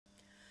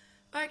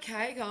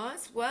Okay,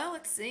 guys, well,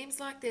 it seems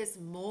like there's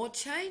more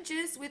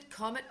changes with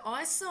Comet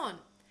ISON,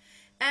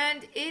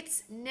 and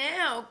it's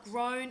now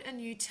grown a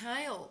new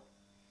tail.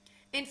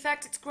 In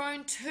fact, it's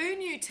grown two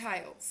new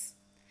tails.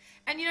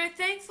 And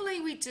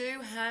thankfully, we do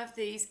have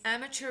these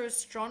amateur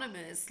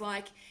astronomers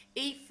like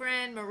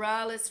Efren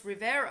Morales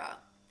Rivera,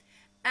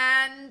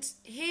 and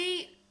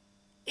he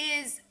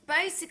is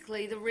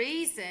basically the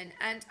reason,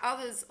 and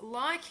others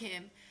like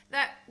him,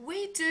 that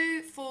we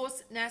do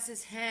force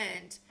NASA's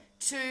hand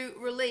to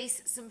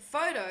release some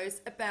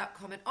photos about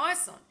Comet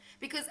ISON.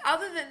 Because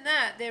other than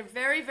that, they're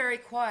very, very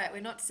quiet.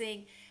 We're not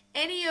seeing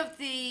any of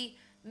the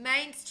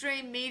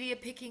mainstream media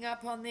picking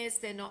up on this.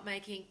 They're not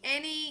making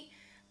any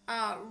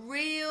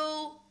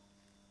real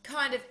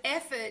kind of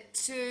effort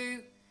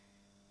to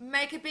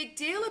make a big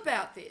deal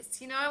about this.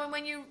 And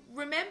when you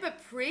remember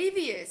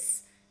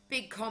previous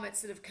big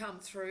comets that have come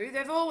through,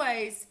 they've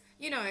always,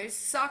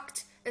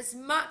 sucked as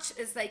much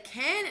as they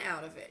can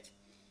out of it.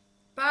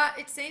 But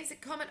it seems that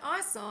Comet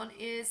ISON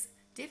is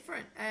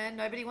different, and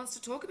nobody wants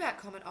to talk about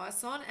Comet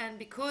ISON. And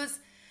because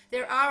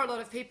there are a lot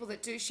of people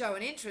that do show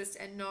an interest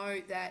and know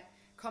that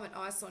Comet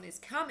ISON is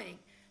coming,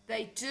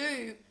 they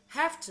do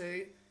have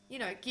to,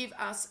 give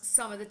us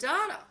some of the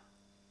data.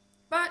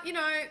 But,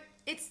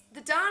 it's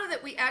the data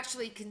that we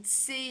actually can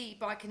see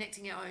by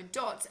connecting our own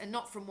dots and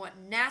not from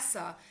what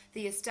NASA,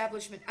 the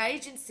establishment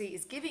agency,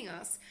 is giving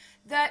us,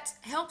 that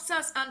helps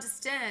us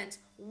understand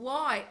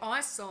why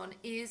ISON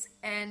is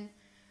an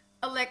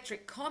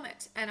electric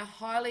comet and a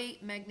highly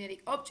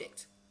magnetic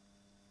object.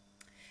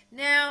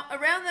 Now,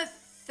 around the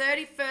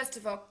 31st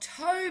of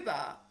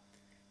October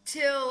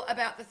till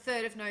about the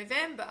 3rd of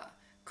November,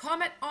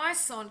 Comet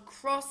ISON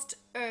crossed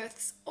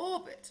Earth's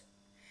orbit.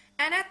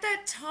 And at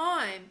that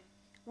time,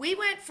 we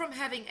went from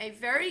having a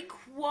very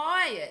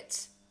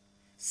quiet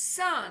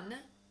sun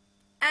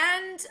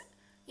and,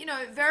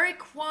 very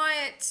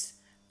quiet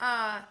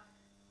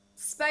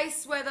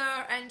space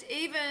weather, and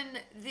even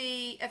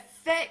the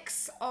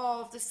effects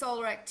of the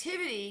solar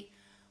activity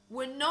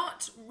were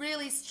not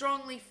really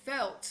strongly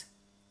felt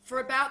for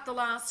about the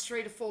last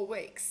 3 to 4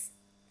 weeks.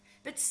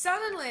 But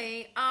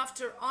suddenly,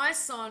 after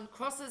ISON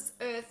crosses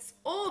Earth's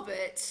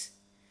orbit,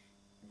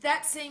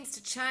 that seems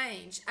to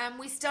change, and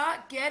we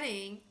start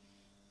getting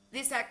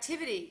this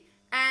activity.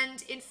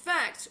 And in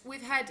fact,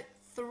 we've had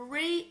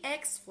 3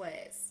 X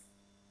flares.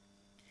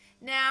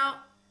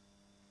 Now,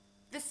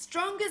 the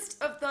strongest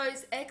of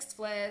those X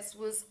flares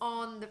was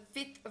on the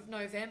 5th of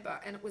November,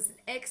 and it was an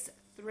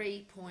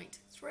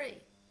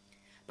X3.3.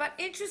 But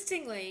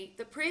interestingly,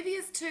 the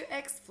previous 2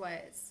 X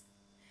flares,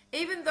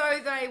 even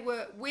though they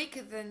were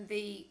weaker than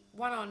the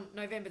one on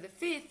November the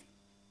 5th,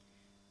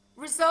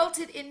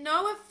 resulted in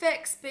no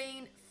effects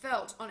being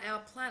felt on our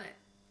planet.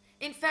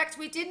 In fact,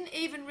 we didn't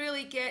even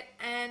really get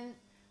an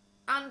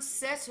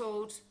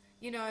unsettled,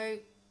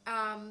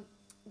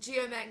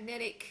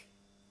 geomagnetic,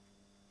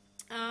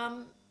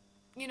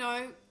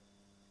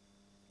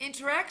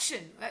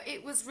 interaction.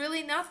 It was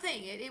really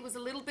nothing. It was a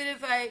little bit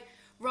of a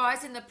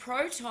rise in the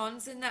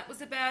protons, and that was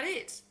about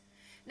it.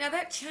 Now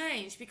that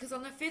changed because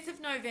on the 5th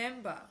of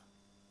November,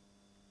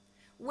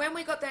 when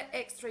we got that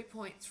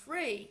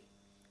X3.3,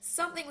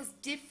 something was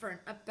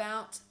different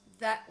about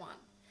that one.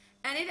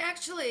 And it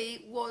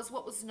actually was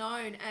what was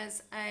known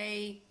as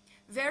a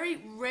very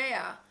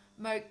rare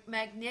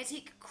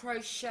magnetic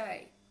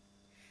crochet.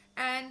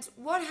 And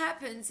what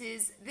happens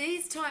is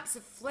these types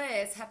of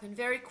flares happen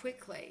very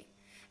quickly.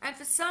 And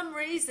for some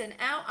reason,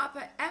 our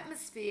upper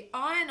atmosphere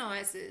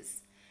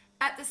ionizes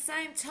at the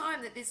same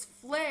time that this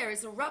flare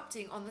is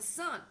erupting on the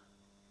sun.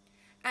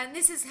 And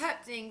this is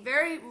happening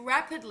very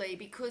rapidly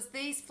because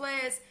these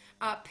flares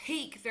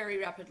peak very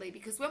rapidly.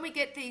 Because when we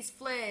get these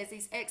flares,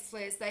 these X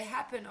flares, they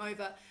happen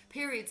over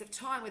periods of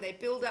time where they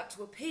build up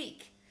to a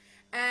peak.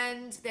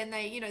 And then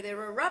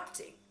they're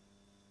erupting.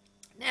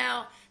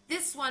 Now,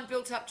 this one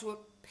built up to a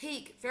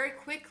peak very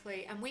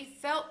quickly, and we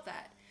felt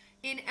that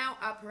in our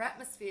upper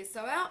atmosphere.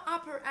 So our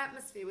upper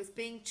atmosphere was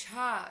being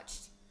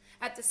charged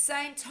at the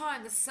same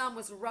time the sun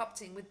was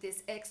erupting with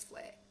this X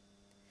flare.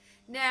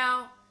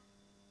 Now,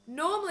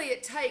 normally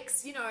it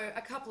takes,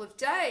 a couple of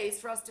days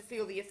for us to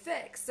feel the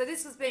effects. So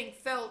this was being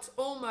felt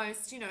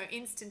almost,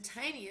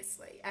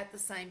 instantaneously at the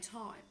same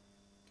time.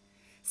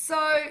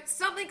 So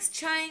something's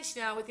changed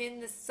now within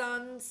the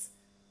sun's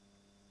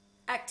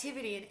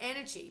activity and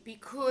energy,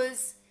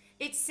 because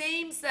it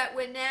seems that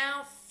we're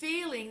now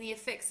feeling the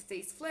effects of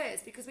these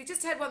flares, because we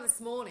just had one this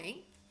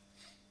morning,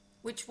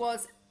 which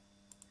was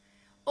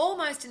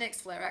almost an X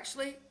flare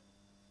actually.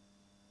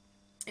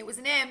 It was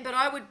an M, but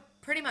I would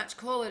pretty much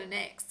call it an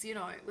X, it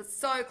was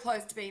so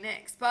close to being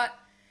X. But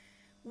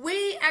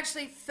we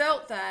actually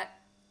felt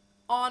that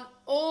on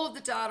all of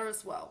the data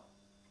as well.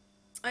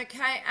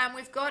 Okay, and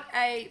we've got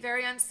a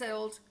very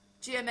unsettled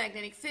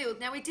geomagnetic field.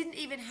 Now, we didn't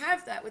even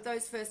have that with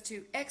those first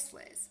 2 X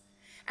flares.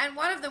 And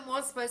one of them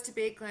was supposed to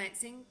be a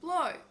glancing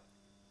blow.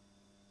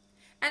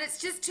 And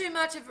it's just too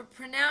much of a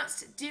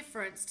pronounced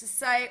difference to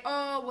say,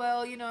 oh,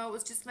 well, it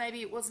was just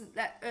maybe it wasn't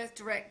that Earth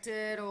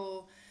directed,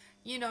 or,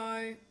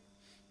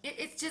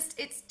 it's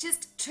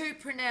just too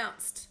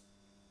pronounced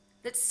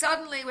that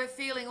suddenly we're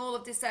feeling all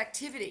of this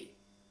activity.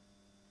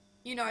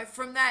 You know,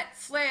 from that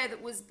flare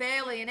that was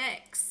barely an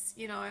X,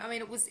 you know, I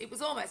mean, it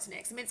was almost an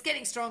X. I mean, it's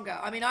getting stronger.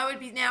 I mean, I would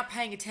be now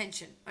paying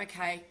attention,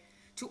 okay,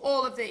 to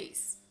all of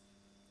these.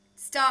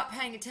 Start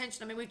paying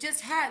attention. I mean, we've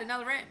just had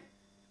another M.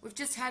 We've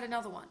just had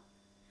another one.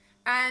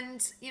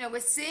 And, you know,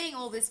 we're seeing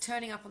all this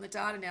turning up on the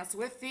data now, so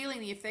we're feeling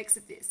the effects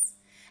of this.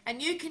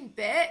 And you can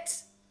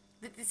bet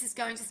that this is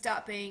going to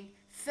start being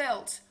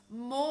felt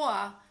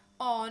more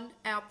on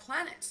our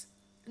planet.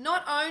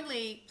 Not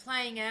only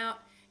playing out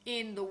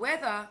in the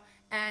weather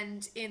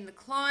and in the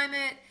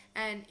climate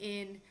and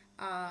in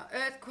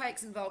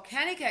earthquakes and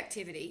volcanic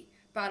activity,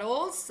 but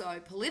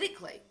also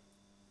politically.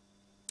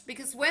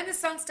 Because when the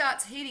sun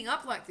starts heating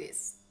up like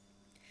this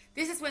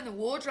is when the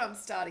war drums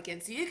start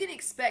again. So you can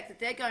expect that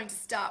they're going to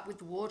start with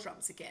the war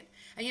drums again.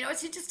 And you know,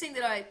 it's interesting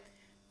that I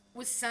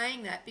was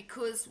saying that,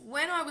 because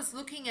when I was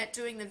looking at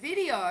doing the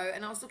video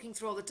and I was looking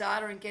through all the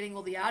data and getting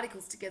all the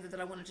articles together that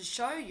I wanted to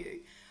show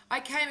you, I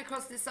came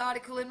across this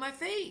article in my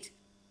feed.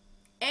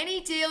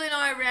 Any deal in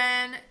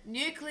Iran,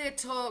 nuclear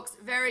talks,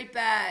 very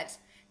bad.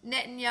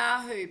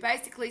 Netanyahu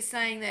basically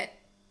saying that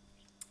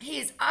he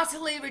has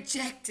utterly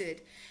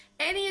rejected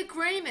any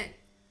agreement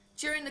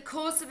during the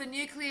course of a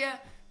nuclear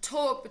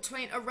talk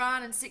between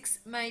Iran and 6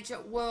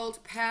 major world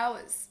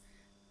powers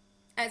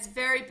as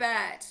very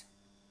bad.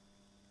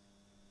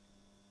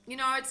 You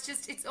know,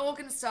 it's all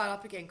going to start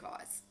up again,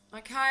 guys.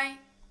 Okay?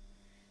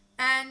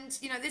 And,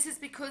 you know, this is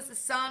because the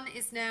sun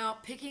is now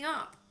picking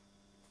up.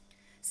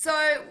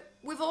 So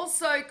we've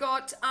also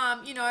got,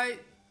 you know,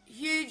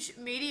 huge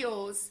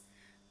meteors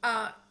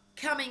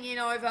coming in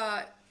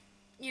over,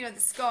 you know, the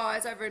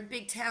skies over in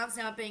big towns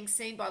now, being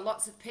seen by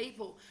lots of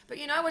people. But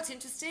you know what's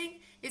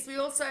interesting is we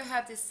also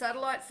have this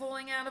satellite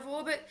falling out of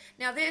orbit.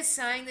 Now they're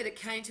saying that it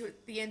came to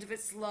the end of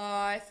its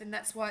life and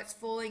that's why it's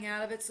falling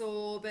out of its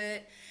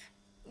orbit.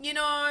 You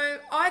know,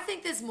 I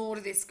think there's more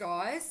to this,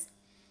 guys.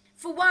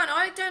 For one,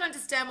 I don't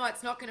understand why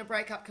it's not going to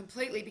break up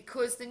completely,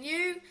 because the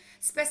new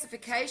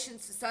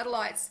specifications for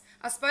satellites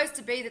are supposed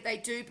to be that they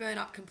do burn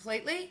up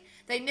completely.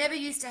 They never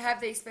used to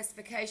have these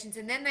specifications,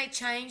 and then they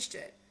changed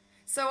it.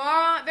 So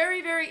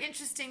very, very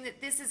interesting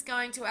that this is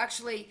going to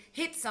actually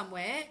hit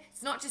somewhere.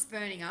 It's not just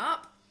burning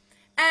up.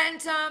 And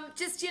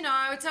just, you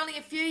know, it's only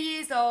a few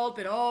years old,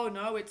 but oh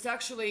no, it's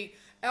actually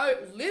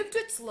outlived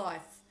its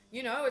life.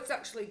 You know, it's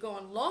actually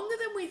gone longer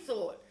than we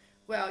thought.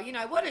 Well, you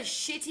know, what a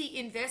shitty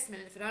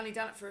investment if it only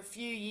done it for a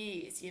few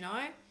years, you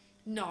know.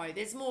 No,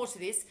 there's more to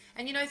this.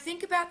 And, you know,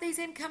 think about these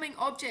incoming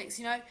objects,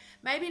 you know.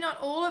 Maybe not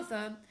all of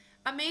them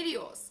are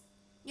meteors.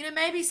 You know,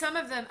 maybe some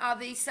of them are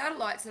these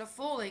satellites that are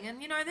falling.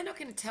 And, you know, they're not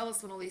going to tell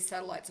us when all these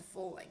satellites are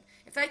falling.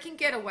 If they can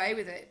get away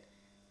with it,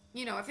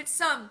 you know, if it's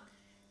some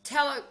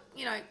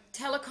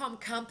telecom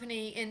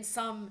company in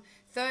some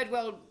third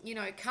world, you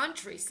know,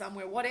 country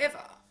somewhere,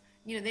 whatever,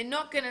 you know, they're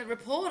not going to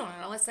report on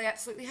it unless they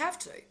absolutely have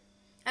to.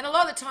 And a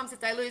lot of the times if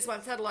they lose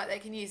one satellite, they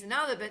can use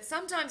another, but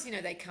sometimes, you know,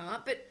 they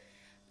can't. But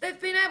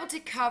they've been able to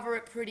cover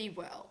it pretty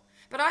well.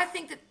 But I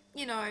think that,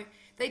 you know,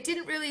 they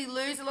didn't really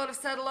lose a lot of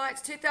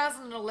satellites.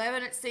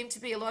 2011, it seemed to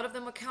be a lot of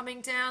them were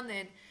coming down.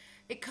 Then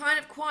it kind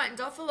of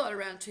quietened off a lot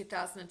around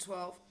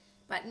 2012.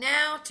 But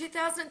now,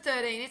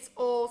 2013, it's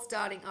all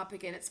starting up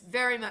again. It's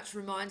very much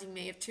reminding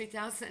me of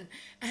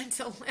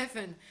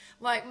 2011,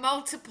 like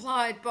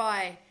multiplied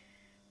by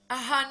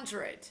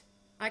 100.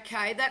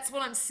 Okay, that's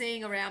what I'm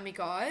seeing around me,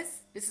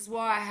 guys. This is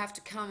why I have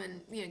to come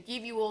and, you know,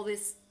 give you all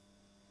this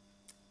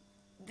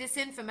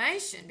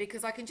information,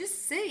 because I can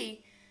just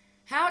see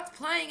how it's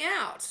playing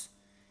out,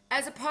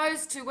 as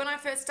opposed to when I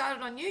first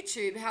started on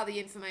YouTube, how the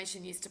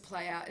information used to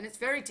play out. And it's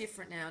very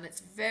different now, and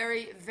it's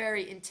very,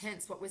 very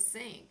intense what we're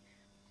seeing.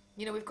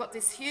 You know, we've got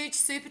this huge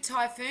super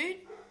typhoon,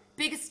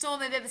 biggest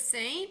storm they've ever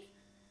seen.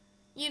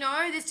 You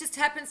know, this just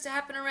happens to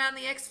happen around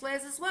the X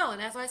flares as well.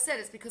 And as I said,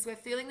 it's because we're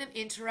feeling them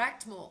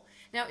interact more.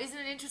 Now, isn't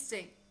it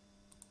interesting?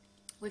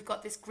 We've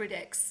got this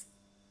GridEx.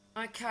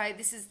 Okay,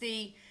 this is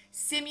the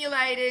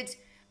simulated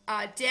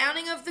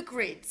downing of the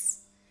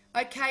grids.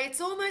 Okay, it's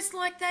almost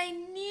like they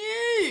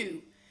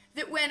knew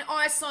that when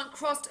ISON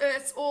crossed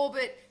Earth's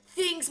orbit,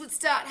 things would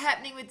start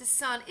happening with the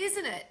sun,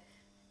 isn't it?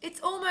 It's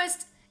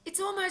almost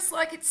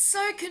like it's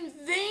so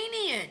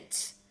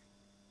convenient.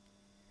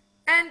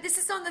 And this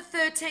is on the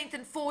 13th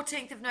and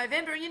 14th of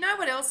November. And you know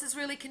what else is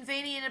really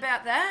convenient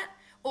about that,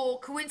 or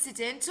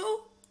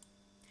coincidental?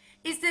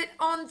 Is that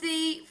on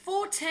the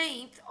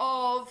 14th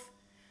of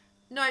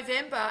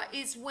November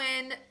is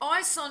when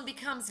ISON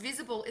becomes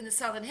visible in the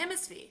Southern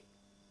Hemisphere.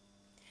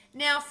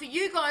 Now, for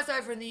you guys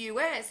over in the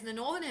US, in the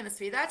Northern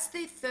Hemisphere, that's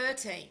the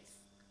 13th.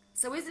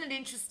 So isn't it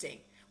interesting?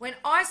 When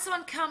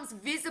ISON comes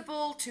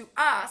visible to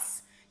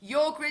us,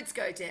 your grids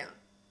go down.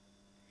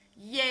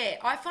 Yeah,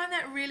 I find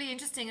that really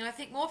interesting, and I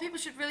think more people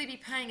should really be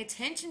paying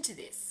attention to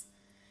this.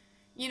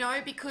 You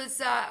know,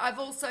 because I've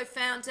also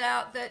found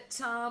out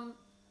that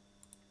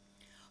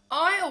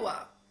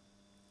Iowa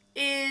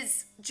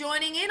is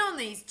joining in on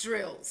these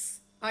drills,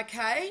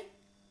 okay?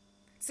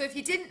 So if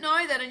you didn't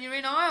know that and you're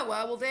in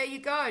Iowa, well, there you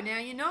go. Now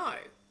you know.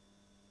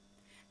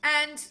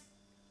 And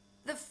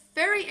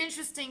very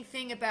interesting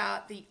thing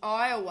about the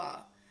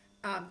Iowa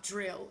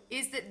drill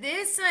is that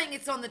they're saying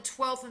it's on the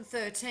 12th and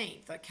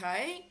 13th,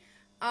 okay?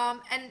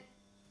 And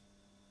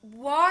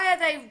why are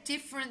they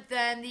different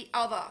than the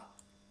other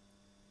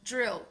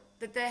drill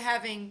that they're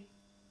having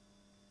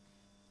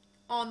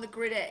on the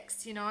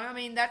GridEx? You know, I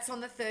mean, that's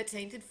on the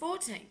 13th and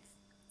 14th. It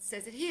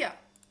says it here.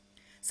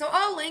 So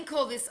I'll link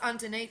all this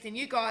underneath and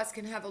you guys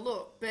can have a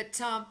look. But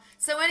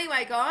so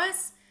anyway,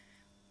 guys,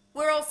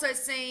 we're also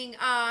seeing,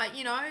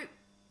 you know,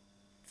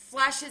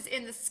 flashes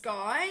in the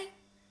sky.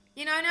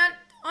 You know, now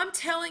I'm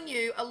telling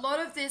you, a lot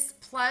of this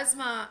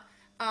plasma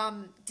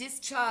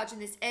discharge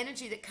and this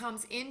energy that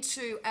comes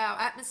into our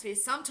atmosphere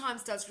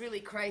sometimes does really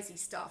crazy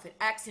stuff. It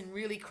acts in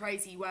really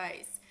crazy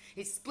ways.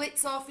 It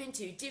splits off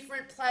into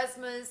different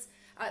plasmas,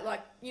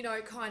 like, you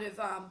know, kind of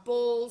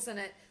balls, and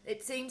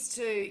it seems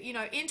to, you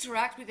know,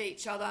 interact with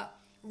each other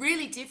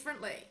really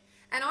differently.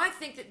 And I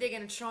think that they're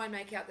going to try and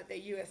make out that they're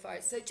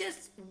UFOs. So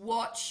just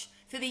watch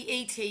for the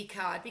ET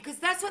card, because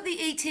that's what the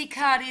ET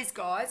card is,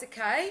 guys,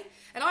 okay?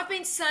 And I've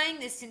been saying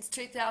this since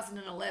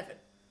 2011.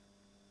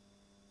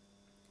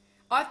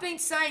 I've been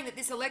saying that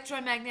this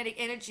electromagnetic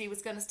energy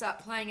was going to start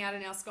playing out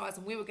in our skies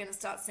and we were going to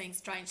start seeing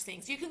strange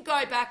things. You can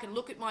go back and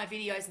look at my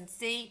videos and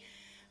see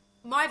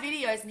my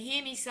videos and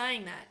hear me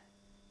saying that.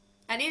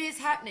 And it is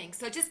happening.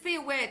 So just be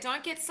aware.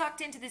 Don't get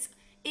sucked into this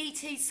ET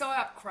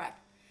psyop crap.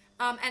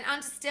 And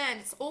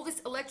understand it's all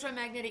this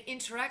electromagnetic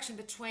interaction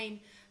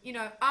between, you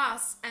know,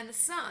 us and the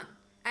sun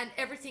and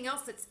everything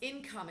else that's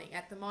incoming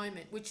at the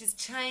moment, which is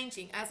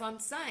changing. As I'm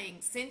saying,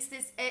 since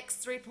this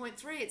X 3.3,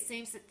 it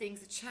seems that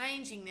things are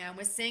changing now and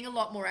we're seeing a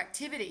lot more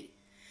activity.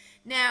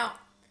 Now,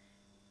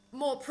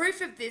 more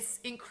proof of this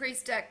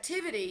increased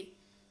activity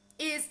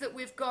is that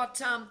we've got,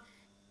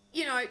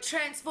 you know,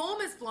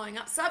 transformers blowing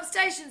up,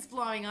 substations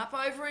blowing up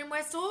over in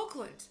West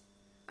Auckland.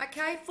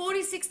 Okay,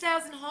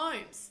 46,000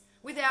 homes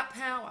without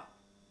power.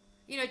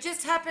 You know,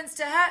 just happens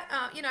to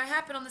you know,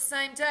 happen on the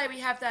same day. We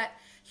have that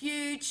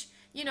huge,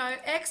 you know,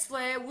 X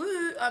flare.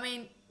 Woo! I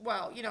mean,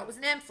 well, you know, it was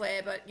an M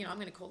flare, but you know, I'm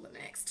going to call it an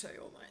X too,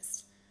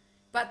 almost.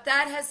 But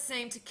that has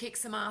seemed to kick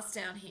some ass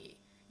down here.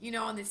 You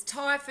know, on this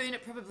typhoon,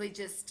 it probably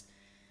just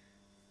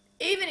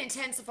even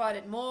intensified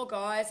it more,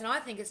 guys. And I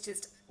think it's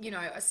just, you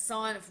know, a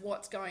sign of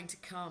what's going to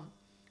come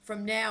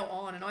from now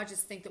on. And I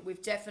just think that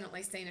we've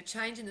definitely seen a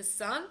change in the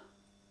sun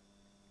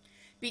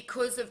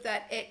because of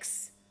that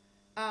X3.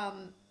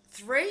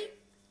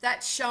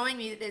 That's showing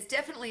me that there's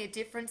definitely a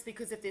difference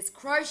because of this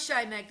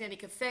crochet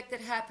magnetic effect that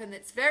happened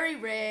that's very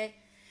rare.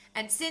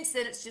 And since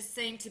then, it's just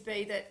seemed to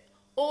be that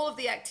all of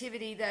the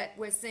activity that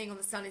we're seeing on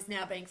the sun is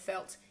now being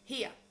felt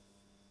here.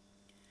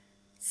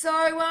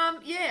 So,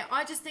 yeah,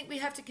 I just think we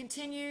have to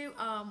continue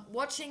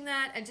watching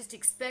that and just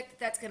expect that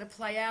that's going to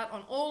play out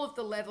on all of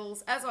the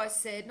levels. As I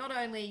said, not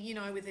only, you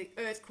know, with the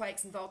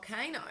earthquakes and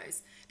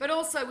volcanoes, but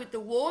also with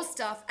the war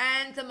stuff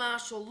and the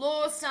martial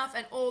law stuff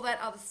and all that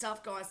other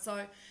stuff, guys.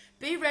 So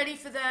be ready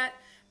for that.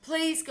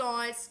 Please,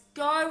 guys,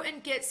 go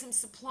and get some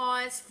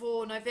supplies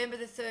for November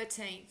the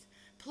 13th.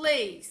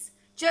 Please.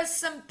 Just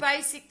some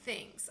basic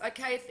things,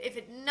 okay?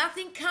 If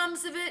nothing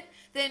comes of it,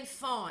 then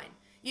fine.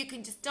 You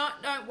can just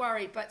don't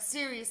worry, but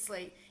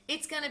seriously,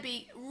 it's going to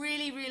be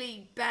really,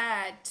 really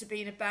bad to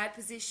be in a bad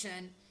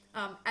position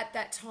at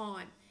that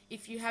time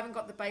if you haven't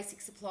got the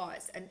basic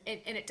supplies and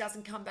it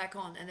doesn't come back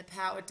on and the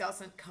power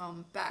doesn't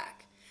come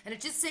back. And it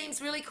just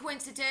seems really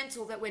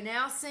coincidental that we're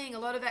now seeing a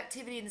lot of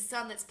activity in the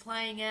sun that's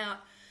playing out,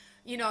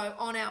 you know,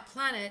 on our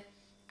planet,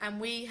 and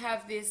we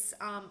have this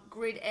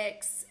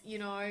GridEx, you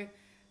know,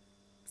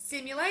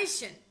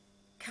 simulation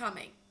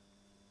coming.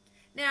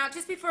 Now,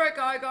 just before I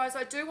go, guys,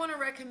 I do want to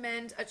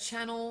recommend a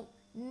channel,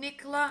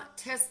 Nikola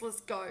Tesla's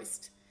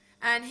Ghost.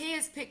 And he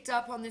has picked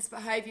up on this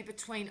behavior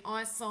between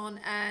ISON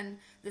and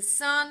the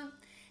sun.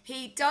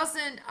 He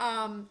doesn't,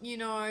 you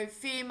know,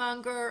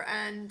 fearmonger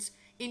and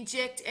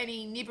inject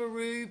any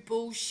Nibiru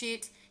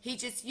bullshit. He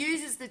just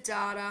uses the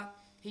data.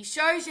 He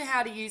shows you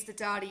how to use the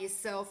data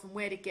yourself and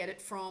where to get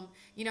it from.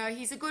 You know,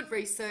 he's a good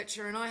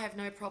researcher and I have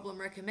no problem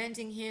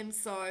recommending him.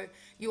 So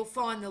you'll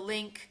find the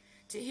link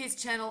to his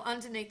channel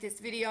underneath this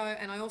video,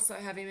 and I also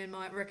have him in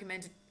my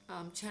recommended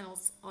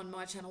channels on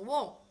my channel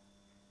wall.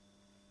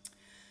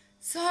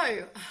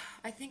 So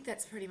I think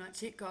that's pretty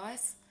much it,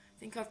 guys. I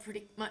think I've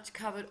pretty much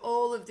covered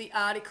all of the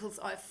articles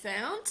I've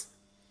found.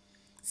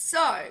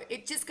 So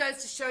it just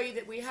goes to show you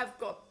that we have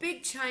got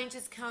big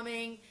changes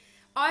coming.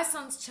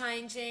 ISON's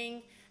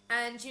changing,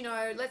 and you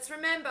know, let's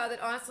remember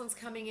that ISON's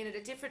coming in at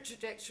a different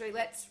trajectory.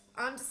 Let's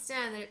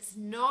understand that it's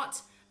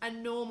not a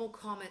normal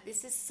comet.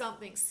 This is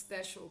something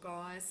special,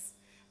 guys.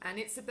 And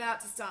it's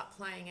about to start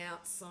playing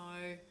out, so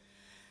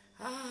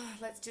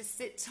let's just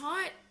sit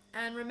tight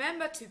and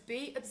remember to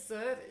be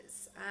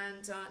observers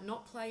and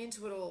not play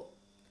into it all.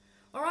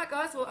 All right,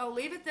 guys, well, I'll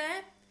leave it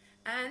there.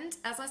 And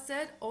as I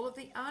said, all of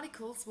the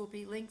articles will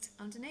be linked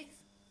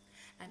underneath.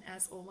 And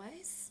as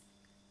always,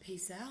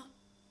 peace out.